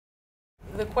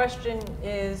the question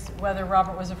is whether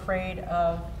Robert was afraid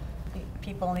of the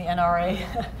people in the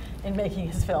NRA in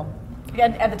making his film.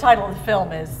 Again, and the title of the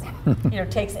film is,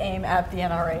 takes aim at the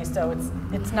NRA, so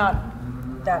it's not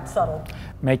that subtle.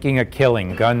 Making a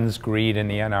killing, guns, greed, and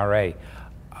the NRA.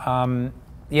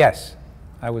 Yes,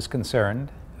 I was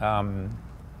concerned. And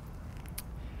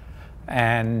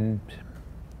I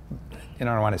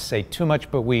don't want to say too much,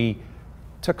 but we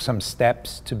took some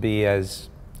steps to be as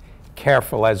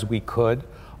careful as we could,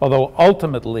 although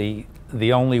ultimately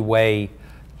the only way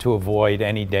to avoid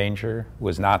any danger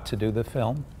was not to do the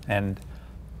film, and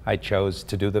I chose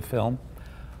to do the film.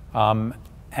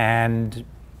 And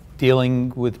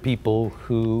dealing with people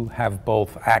who have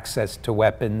both access to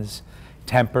weapons,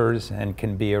 tempers, and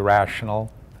can be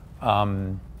irrational,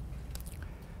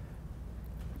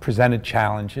 presented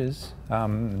challenges.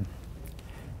 And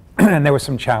there were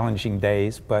some challenging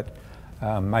days, but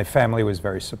my family was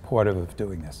very supportive of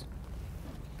doing this.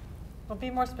 Well, be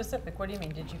more specific. What do you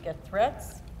mean? Did you get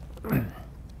threats?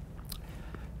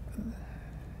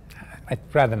 I'd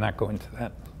rather not go into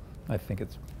that. I think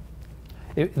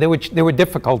there were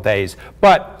difficult days,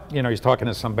 but he's talking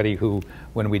to somebody who,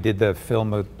 when we did the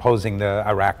film opposing the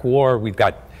Iraq War, we've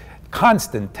got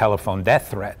constant telephone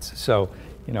death threats. So,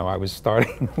 I was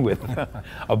starting with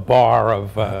a bar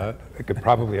of it could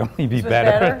probably only be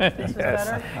better. This was yes.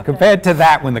 better? Okay. Compared to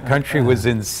that, when the country was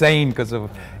insane because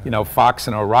of Fox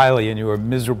and O'Reilly, and you were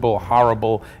miserable,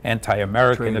 horrible,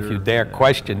 anti-American if you dare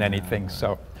question anything.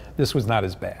 So this was not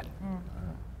as bad.